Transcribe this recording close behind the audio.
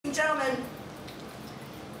and gentlemen,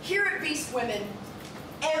 here at Beast Women,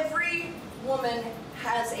 every woman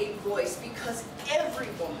has a voice because every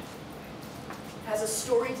woman has a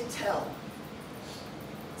story to tell.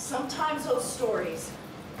 Sometimes those stories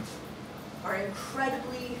are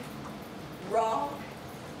incredibly raw,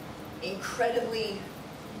 incredibly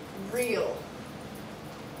real,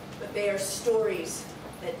 but they are stories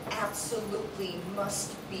that absolutely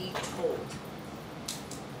must be told.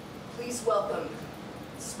 Please welcome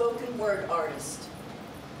spoken word artist,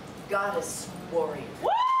 goddess warrior.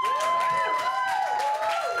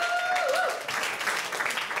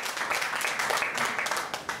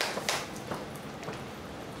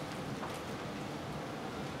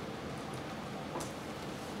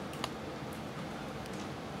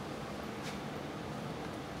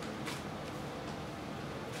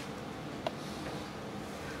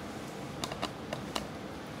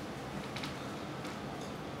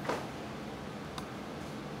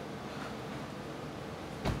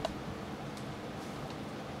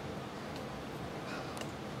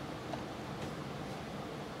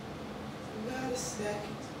 Not a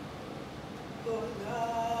second, or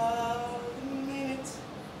another minute,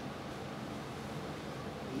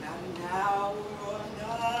 not an hour or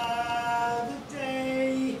another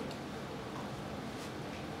day,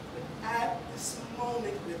 but at this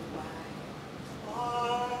moment with my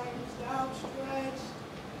arms outstretched,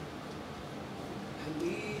 I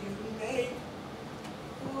need you to make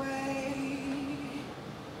a way,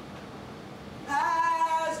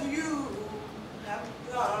 as you have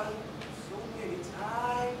done so many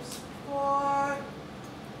times before,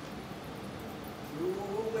 through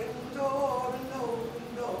a window or an open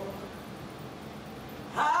door.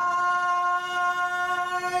 I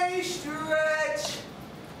stretch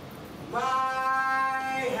my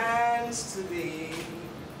hands to thee.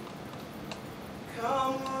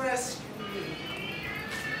 Come rescue me.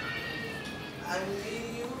 I need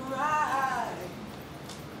you right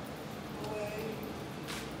away.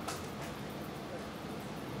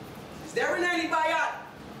 Is there an antibiotic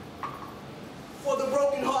for the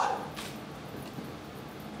broken heart?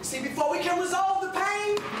 You see, before we can resolve the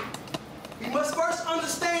pain, we must first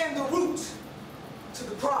understand the root to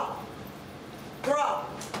the problem.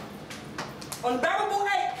 Unbearable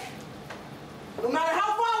ache. No matter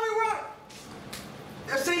how far we run,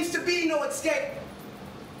 there seems to be no escape.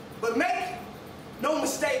 But make no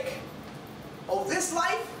mistake, oh, this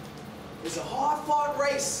life is a hard-fought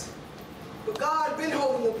race. But God been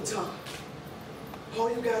holding the baton. All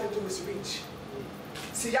you gotta do is reach.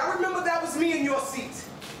 See, I remember that was me in your seat,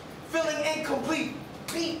 feeling incomplete,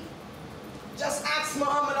 beat. Just ask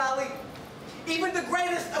Muhammad Ali. Even the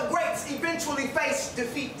greatest of greats eventually face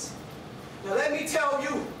defeat. Now let me tell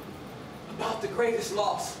you about the greatest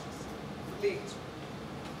loss for me.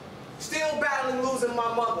 Still battling losing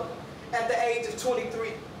my mother at the age of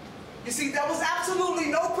 23. You see, there was absolutely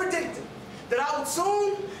no predicting that I would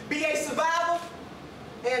soon be a survivor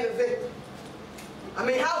and a victim. I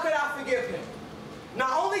mean, how could I forgive him?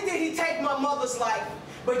 Not only did he take my mother's life,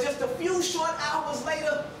 but just a few short hours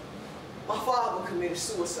later, my father committed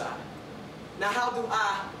suicide. Now how do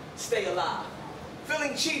I stay alive?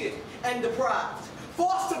 Feeling cheated and deprived,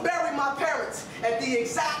 forced to bury my parents at the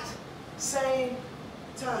exact same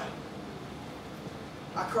time.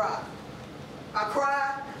 I cried. I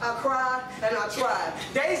cried, and I tried.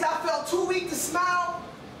 Days I felt too weak to smile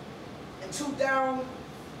and too down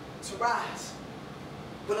to rise.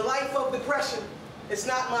 But a life of depression is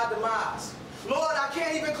not my demise. Lord, I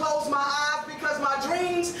can't even close my eyes because my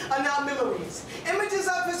dreams are now memories. Images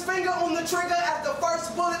of his finger on the trigger as the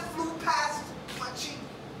first bullet flew past my cheek.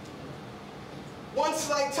 One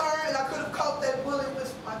slight turn and I could have caught that bullet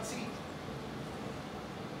with my teeth.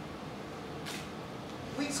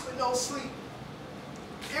 Weeks with no sleep.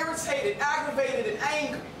 Irritated, aggravated, and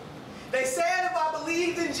angry. They said if I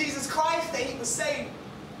believed in Jesus Christ, that he would save me.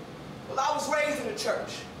 Well, I was raised in the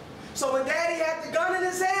church. So when Daddy had the gun in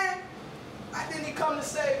his hand, why didn't he come to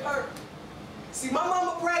save her? See, my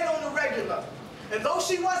mama prayed on the regular. And though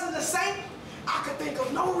she wasn't a saint, I could think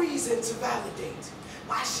of no reason to validate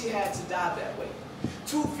why she had to die that way.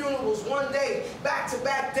 2 funerals, 1 day,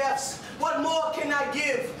 back-to-back deaths. What more can I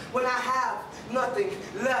give when I have nothing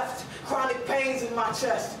left? Chronic pains in my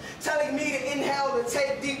chest, telling me to inhale and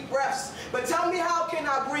take deep breaths. But tell me, how can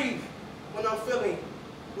I breathe when I'm feeling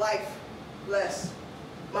lifeless?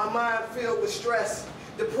 My mind filled with stress,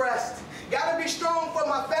 depressed. Gotta be strong for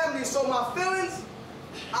my family, so my feelings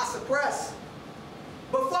I suppress.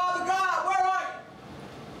 But Father God, where are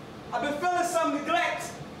you? I've been feeling some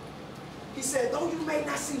neglect. He said, though you may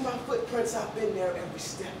not see my footprints, I've been there every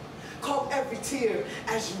step. Caught every tear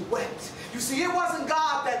as you wept. You see, it wasn't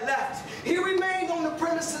God that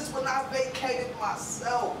I vacated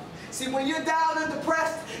myself. See, when you're down and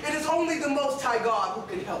depressed, it is only the Most High God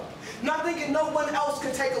who can help. Nothing and no one else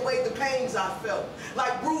can take away the pains I felt,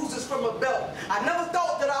 like bruises from a belt. I never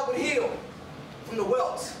thought that I would heal from the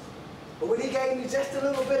welts. But when he gave me just a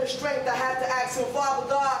little bit of strength, I had to ask him, Father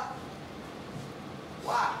God,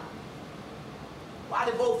 why? Why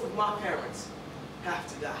did both of my parents have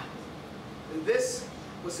to die? And this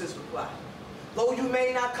was his reply. Though you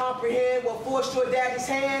may not comprehend what forced your daddy's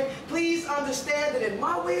hand, please understand that in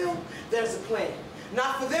my will, there's a plan.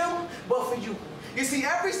 Not for them, but for you. You see,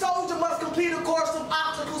 every soldier must complete a course of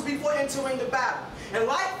obstacles before entering the battle. And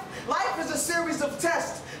life is a series of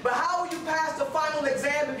tests. But how will you pass the final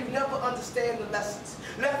exam if you never understand the lessons?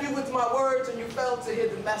 Left you with my words and you failed to hear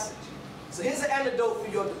the message. So here's an antidote for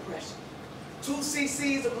your depression. 2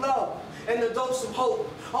 cc's of love and a dose of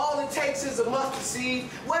hope. All it takes is a mustard seed.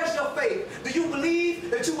 Where's your faith? Do you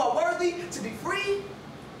believe that you are worthy to be free?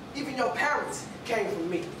 Even your parents came from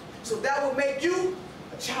me. So that will make you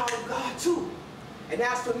a child of God too. And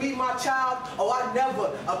as for me, my child, oh, I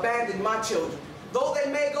never abandoned my children. Though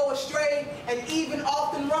they may go astray and even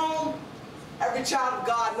often roam, every child of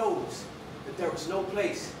God knows that there is no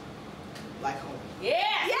place like home.